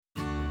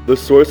The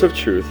Source of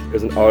Truth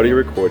is an audio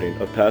recording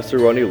of Pastor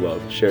Ronnie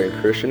Love sharing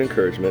Christian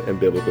encouragement and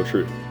biblical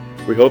truth.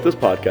 We hope this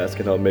podcast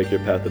can help make your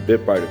path a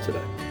bit brighter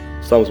today.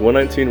 Psalms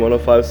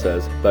 119:105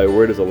 says, "Thy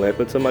word is a lamp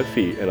unto my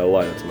feet and a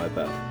light unto my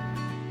path."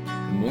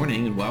 Good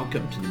morning and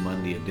welcome to the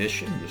Monday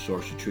edition of the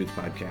Source of Truth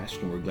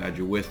podcast. And we're glad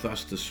you're with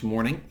us this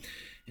morning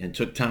and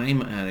took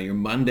time out of your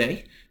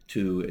Monday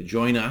to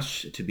join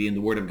us to be in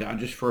the Word of God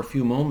just for a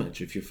few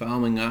moments. If you're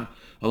following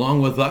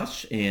along with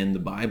us in the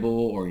Bible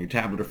or your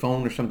tablet or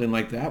phone or something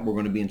like that, we're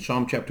going to be in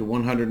Psalm chapter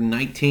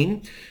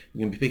 119. We're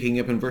going to be picking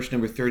up in verse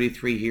number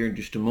 33 here in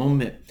just a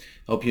moment.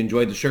 Hope you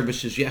enjoyed the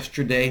services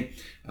yesterday.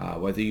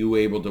 Whether you were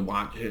able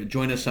to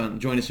join us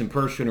in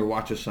person or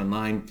watch us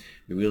online,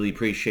 we really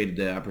appreciated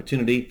the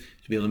opportunity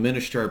to be able to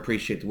minister. I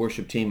appreciate the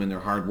worship team and their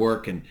hard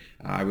work, and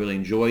I really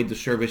enjoyed the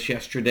service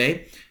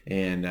yesterday,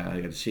 and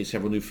I got to see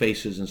several new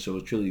faces, and so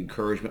it's truly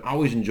encouragement. I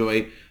always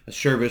enjoy a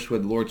service where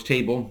the Lord's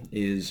table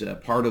is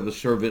part of the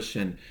service,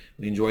 and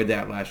we enjoyed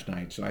that last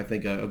night. So I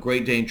think a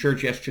great day in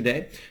church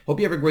yesterday. Hope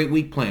you have a great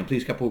week planned.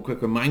 Please, a couple of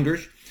quick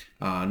reminders.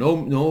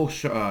 No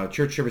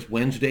church service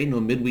Wednesday, no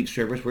midweek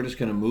service. We're just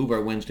going to move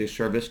our Wednesday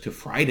service to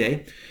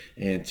Friday,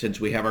 and since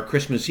we have our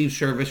Christmas Eve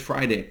service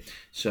Friday.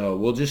 So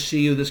we'll just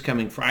see you this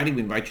coming Friday.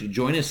 We invite you to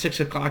join us 6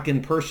 o'clock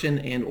in person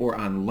and or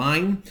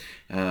online.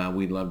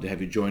 We'd love to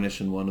have you join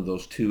us in one of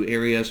those two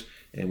areas,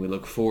 and we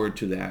look forward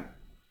to that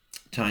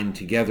time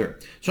together.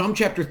 Psalm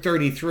chapter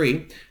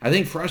 33, I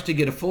think for us to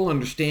get a full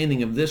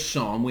understanding of this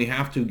psalm, we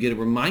have to get a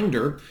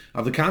reminder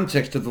of the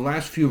context of the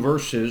last few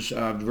verses.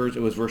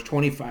 It was verse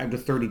 25 to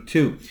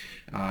 32.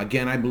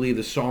 Again, I believe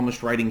the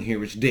psalmist writing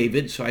here is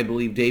David, so I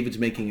believe David's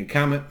making a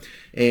comment,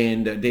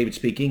 and David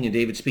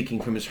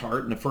speaking from his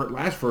heart. In the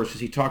last verses,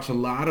 he talks a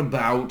lot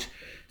about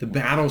the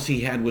battles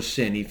he had with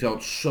sin. He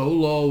felt so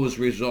low as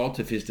a result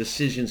of his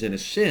decisions and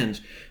his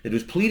sins that he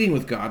was pleading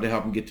with God to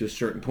help him get to a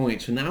certain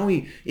point. So now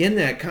in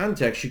that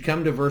context, you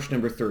come to verse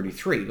number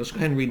 33. Let's go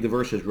ahead and read the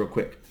verses real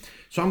quick.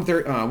 Psalm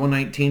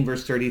 119,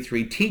 verse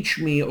 33, "Teach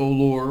me, O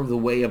Lord, the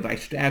way of thy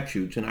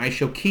statutes, and I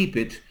shall keep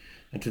it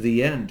unto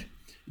the end.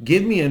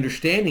 Give me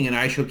understanding, and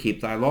I shall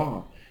keep thy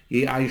law.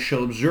 Yea, I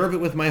shall observe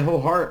it with my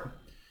whole heart.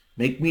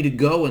 Make me to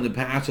go in the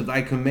paths of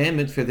thy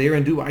commandments, for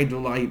therein do I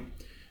delight.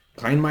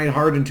 Incline mine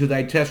heart unto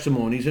thy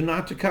testimonies, and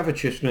not to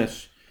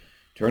covetousness.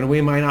 Turn away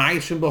mine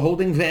eyes from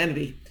beholding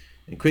vanity,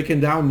 and quicken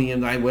thou me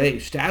in thy way.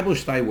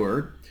 Establish thy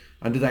word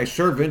unto thy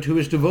servant who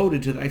is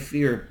devoted to thy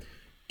fear.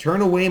 Turn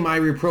away my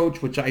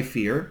reproach which I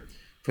fear,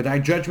 for thy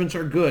judgments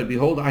are good.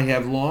 Behold, I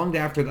have longed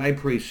after thy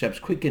precepts.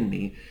 Quicken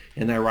me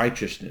in thy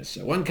righteousness."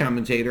 One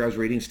commentator I was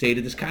reading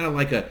stated it's kind of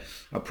like a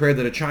prayer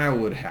that a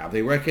child would have.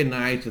 They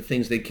recognize the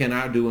things they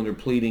cannot do, and they're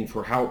pleading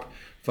for help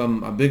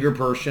from a bigger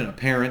person, a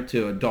parent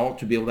to adult,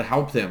 to be able to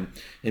help them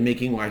in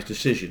making wise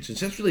decisions. And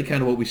so that's really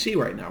kind of what we see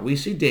right now. We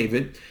see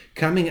David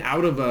coming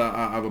out of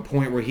a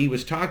point where he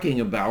was talking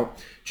about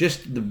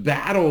just the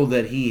battle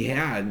that he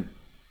had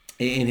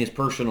in his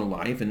personal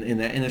life, and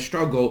in a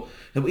struggle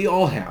that we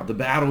all have, the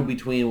battle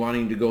between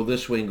wanting to go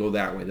this way and go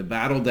that way, the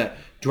battle that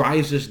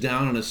drives us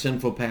down on a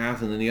sinful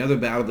path, and then the other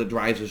battle that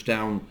drives us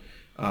down,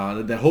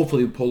 that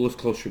hopefully will pull us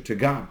closer to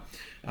God.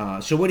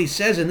 So what he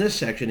says in this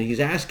section,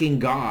 he's asking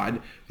God,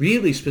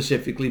 really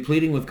specifically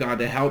pleading with God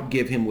to help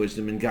give him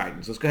wisdom and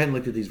guidance. Let's go ahead and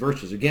look at these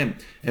verses again,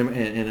 and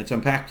it's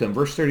unpacked them.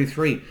 Verse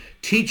 33,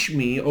 "Teach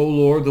me, O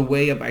Lord, the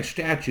way of thy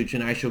statutes,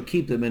 and I shall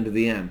keep them unto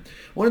the end."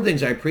 One of the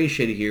things I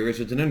appreciate here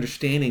is it's an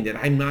understanding that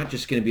I'm not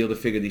just going to be able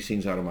to figure these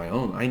things out on my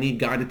own. I need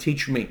God to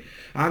teach me.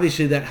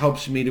 Obviously, that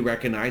helps me to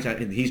recognize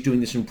he's doing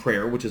this in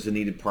prayer, which is a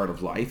needed part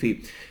of life.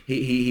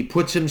 He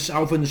puts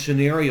himself in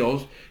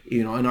scenarios,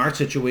 in our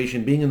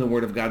situation, being in the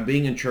Word of God,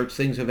 being in church,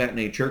 things of that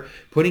nature,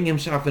 putting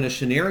himself in a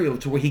scenario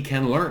to where he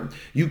can learn.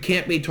 You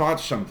can't be taught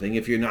something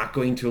if you're not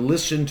going to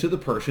listen to the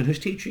person who's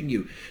teaching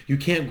you. You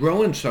can't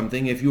grow in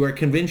something if you are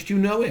convinced you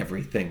know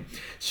everything.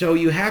 So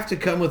you have to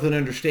come with an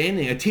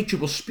understanding. A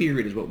teachable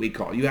spirit is what we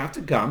call. You have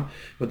to come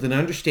with an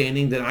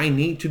understanding that I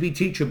need to be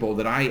teachable,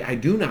 that I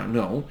do not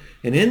know,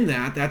 and in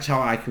that's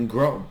how I can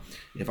grow.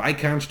 If I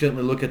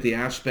constantly look at the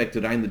aspect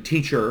that I'm the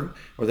teacher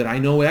or that I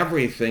know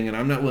everything and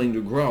I'm not willing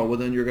to grow, well,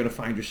 then you're going to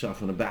find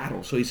yourself in a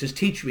battle. So he says,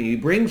 teach me. He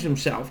brings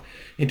himself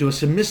into a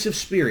submissive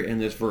spirit in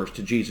this verse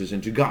to Jesus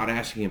and to God,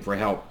 asking him for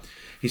help.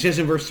 He says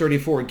in verse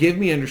 34, "Give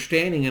me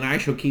understanding, and I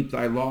shall keep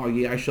thy law.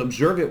 Yea, I shall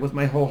observe it with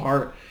my whole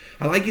heart."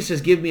 I like he says,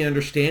 give me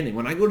understanding.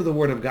 When I go to the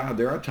Word of God,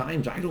 there are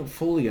times I don't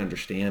fully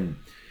understand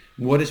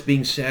what is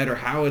being said or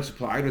how it's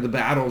applied, or the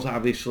battles,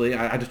 obviously.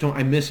 I feel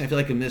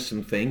like I miss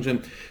some things.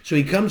 And so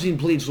he comes and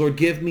pleads, "Lord,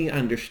 give me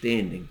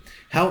understanding.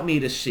 Help me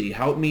to see.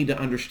 Help me to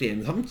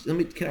understand."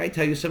 Can I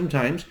tell you,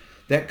 sometimes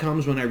that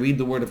comes when I read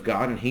the Word of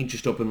God and he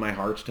just opened my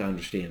hearts to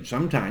understand.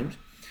 Sometimes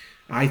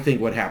I think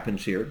what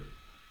happens here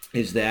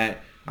is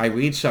that I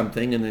read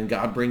something and then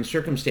God brings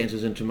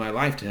circumstances into my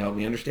life to help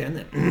me understand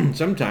that.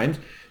 Sometimes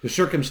the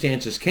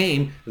circumstances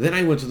came, then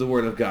I went to the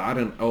Word of God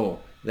and,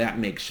 that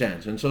makes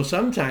sense. And so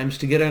sometimes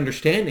to get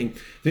understanding,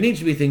 there needs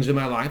to be things in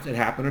my life that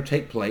happen or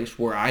take place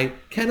where I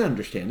can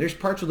understand. There's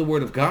parts of the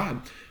Word of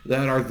God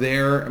that are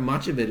there.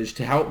 Much of it is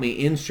to help me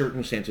in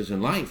circumstances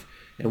in life.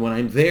 And when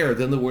I'm there,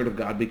 then the Word of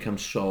God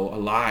becomes so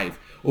alive.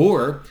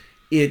 Or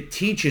it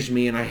teaches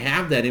me and I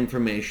have that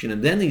information,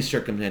 and then these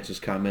circumstances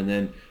come, and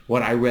then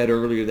what I read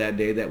earlier that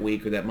day, that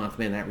week, or that month,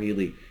 man,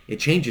 it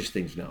changes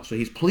things now. So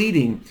he's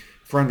pleading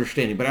for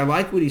understanding. But I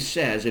like what he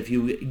says. If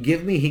you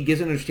give me, he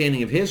gives an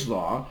understanding of his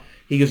law.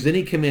 He goes, then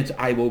he commits,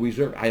 I will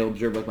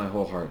observe with my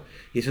whole heart.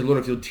 He said, Lord,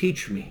 if you'll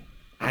teach me,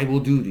 I will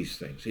do these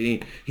things.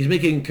 He's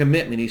making a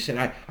commitment. He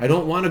said, I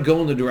don't want to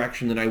go in the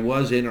direction that I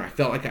was in, or I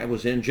felt like I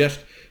was in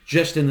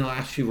just in the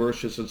last few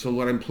verses. And so,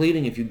 Lord, I'm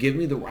pleading, if you give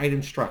me the right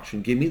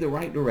instruction, give me the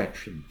right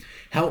direction,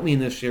 help me in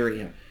this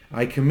area.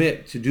 I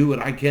commit to do what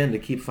I can to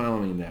keep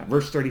following that.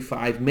 Verse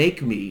 35,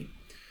 make me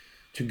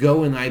to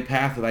go in thy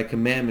path of thy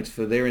commandments,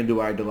 for therein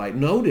do I delight.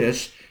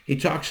 Notice he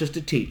talks us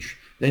to teach.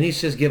 Then he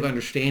says, give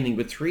understanding.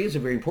 But 3 is a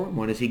very important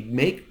one, is he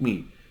make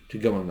me to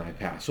go in thy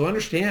path. So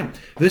understand,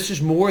 this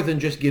is more than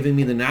just giving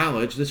me the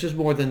knowledge. This is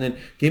more than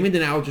give me the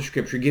knowledge of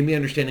Scripture, give me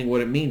understanding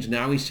what it means.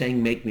 Now he's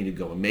saying, make me to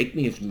go. And make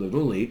me is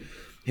literally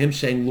him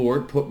saying,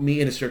 Lord, put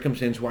me in a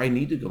circumstance where I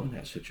need to go in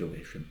that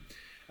situation.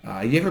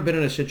 You ever been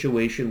in a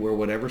situation where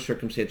whatever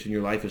circumstance in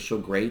your life is so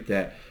great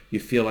that you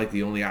feel like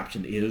the only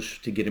option is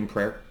to get in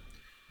prayer?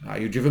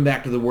 You're driven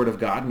back to the Word of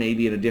God,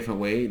 maybe in a different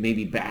way,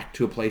 maybe back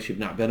to a place you've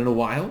not been in a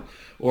while,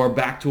 or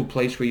back to a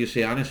place where you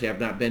say, honestly,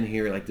 I've not been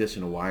here like this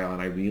in a while, and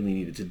I really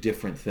need it. It's a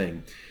different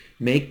thing.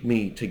 Make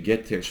me to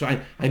get there. So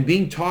I'm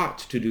being taught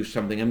to do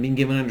something. I'm being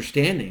given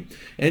understanding.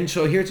 And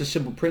so here's a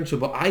simple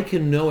principle. I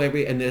can know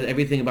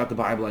everything about the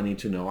Bible I need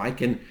to know. I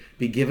can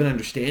be given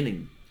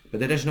understanding, but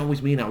that doesn't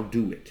always mean I'll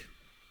do it.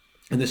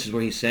 And this is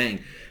where he's saying,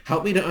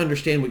 help me to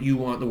understand what you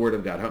want in the Word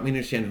of God. Help me to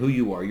understand who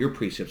you are, your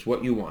precepts,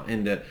 what you want,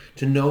 and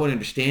to know and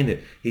understand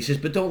it. He says,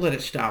 but don't let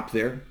it stop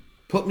there.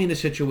 Put me in a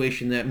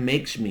situation that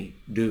makes me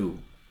do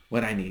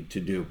what I need to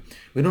do.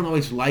 We don't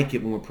always like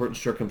it when we're put in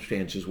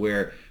circumstances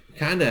where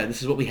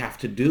this is what we have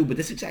to do, but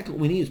this is exactly what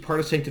we need. It's part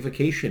of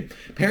sanctification.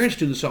 Parents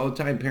do this all the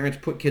time. Parents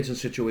put kids in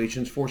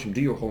situations, force them,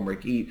 do your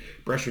homework, eat,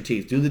 brush your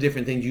teeth, do the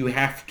different things you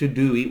have to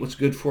do, eat what's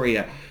good for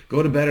you,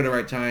 go to bed at the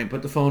right time,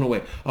 put the phone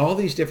away. All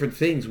these different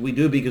things we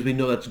do because we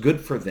know that's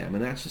good for them,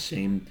 and that's the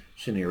same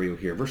scenario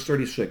here. Verse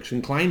 36,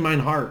 incline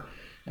mine heart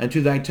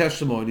unto thy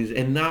testimonies,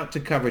 and not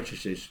to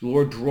covetousness.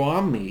 Lord, draw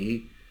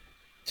me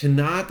to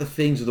not the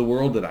things of the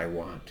world that I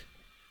want.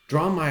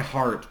 Draw my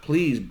heart.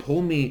 Please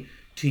pull me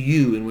to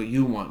you and what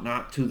you want,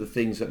 not to the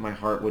things that my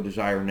heart would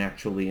desire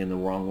naturally in the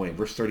wrong way.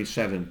 Verse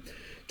 37,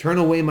 turn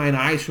away mine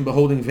eyes from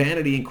beholding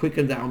vanity, and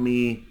quicken thou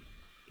me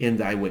in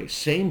thy way.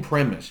 Same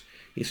premise.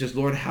 He says,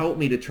 Lord, help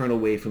me to turn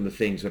away from the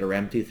things that are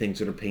empty, things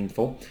that are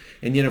painful,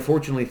 and yet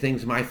unfortunately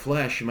things my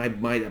flesh, my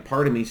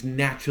part of me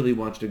naturally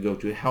wants to go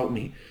to. Help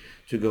me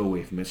to go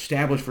away from it.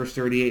 Establish, verse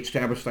 38,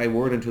 establish thy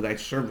word unto thy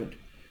servant,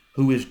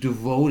 who is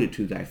devoted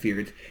to thy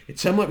fear.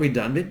 It's somewhat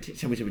redundant.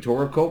 It's somewhat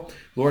rhetorical.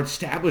 Lord,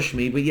 establish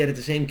me, but yet at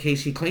the same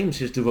case, he claims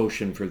his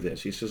devotion for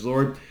this. He says,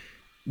 Lord,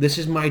 this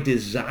is my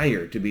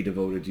desire to be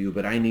devoted to you,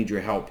 but I need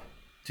your help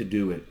to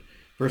do it.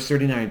 Verse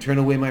 39, turn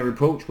away my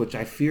reproach, which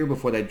I fear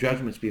before thy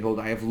judgments. Behold,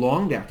 I have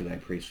longed after thy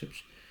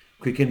precepts.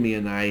 Quicken me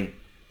in thy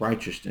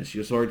righteousness. He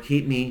says, Lord,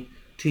 keep me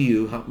to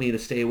you. Help me to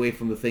stay away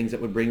from the things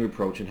that would bring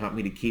reproach, and help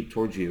me to keep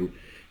towards you.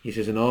 He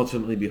says, and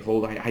ultimately,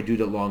 behold, I do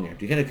to long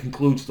after. He kind of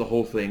concludes the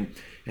whole thing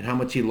and how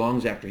much he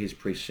longs after his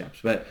precepts.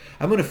 But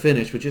I'm going to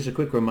finish with just a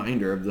quick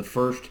reminder of the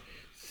first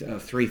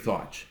 3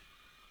 thoughts.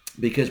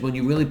 Because when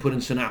you really put in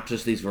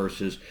synopsis these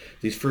verses,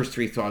 these first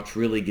 3 thoughts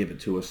really give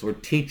it to us.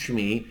 Lord, teach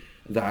me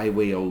thy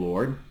way, O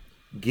Lord.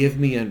 Give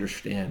me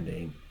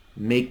understanding.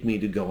 Make me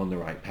to go on the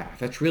right path.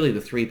 That's really the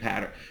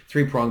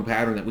 3-pronged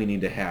pattern that we need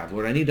to have.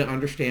 Lord, I need to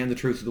understand the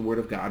truth of the Word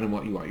of God and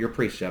what you want, your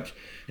precepts.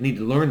 I need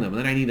to learn them, and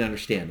then I need to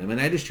understand them. And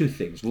that is 2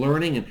 things.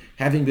 Learning and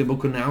having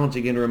biblical knowledge.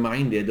 Again,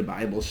 reminded, the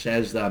Bible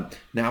says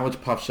knowledge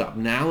puffs up.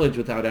 Knowledge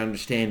without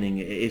understanding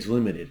is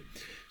limited.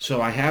 So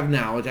I have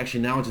knowledge.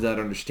 Actually, knowledge without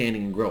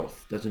understanding and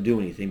growth doesn't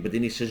do anything. But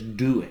then he says,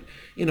 do it.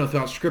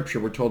 Throughout Scripture,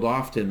 we're told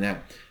often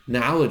that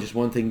knowledge is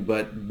one thing,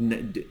 but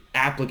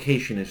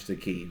application is the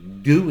key.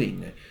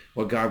 Doing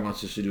what God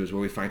wants us to do is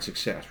where we find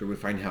success, where we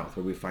find health,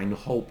 where we find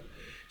hope.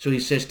 So he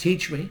says,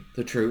 teach me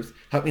the truth.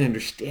 Help me to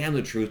understand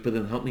the truth, but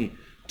then help me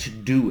to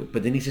do it.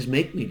 But then he says,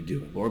 make me to do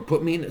it. Lord,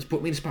 put me in a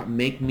spot.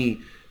 Make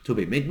me to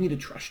obey. Make me to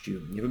trust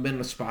you. You ever been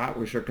in a spot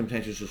where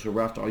circumstances are so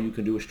rough, all you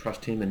can do is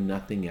trust him and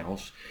nothing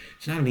else?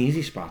 It's not an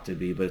easy spot to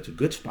be, but it's a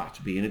good spot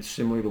to be, and it's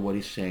similar to what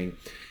he's saying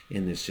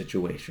in this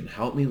situation.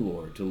 Help me,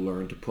 Lord, to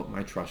learn to put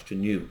my trust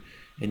in you.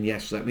 And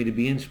yes, let me to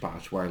be in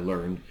spots where I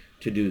learn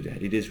to do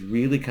that. It is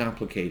really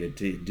complicated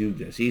to do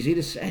this. Easy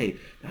to say,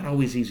 not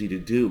always easy to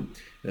do.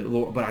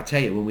 But I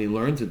tell you, when we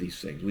learn through these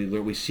things,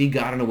 we see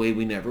God in a way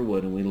we never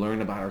would, and we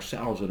learn about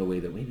ourselves in a way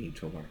that we need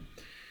to learn.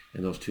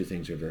 And those 2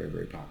 things are very,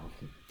 very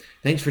powerful.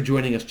 Thanks for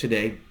joining us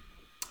today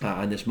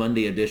on this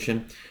Monday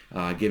edition,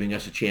 giving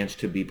us a chance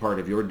to be part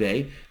of your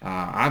day.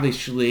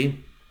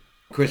 Obviously,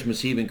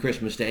 Christmas Eve and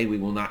Christmas Day, we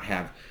will not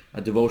have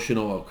a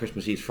devotional.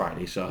 Christmas Eve's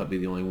Friday, so I'll be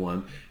the only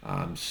one.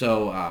 We'll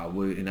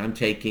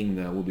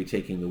be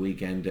taking the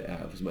weekend,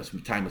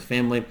 some time with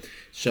family.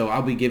 So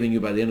I'll be giving you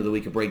by the end of the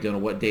week a breakdown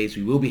of what days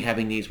we will be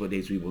having these, what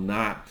days we will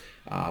not.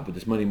 But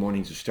this Monday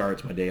morning to start,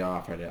 it's my day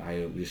off.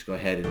 I just go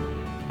ahead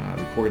and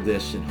record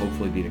this and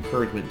hopefully be an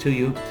encouragement to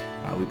you.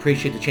 We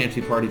appreciate the chance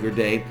to be part of your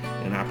day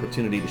and an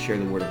opportunity to share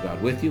the Word of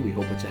God with you. We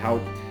hope it's a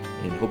help.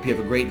 And hope you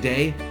have a great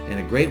day and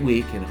a great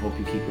week, and I hope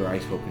you keep your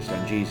eyes focused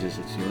on Jesus.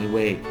 It's the only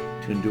way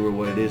to endure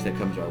what it is that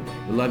comes our way.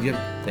 We love you.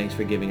 Thanks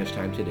for giving us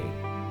time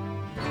today.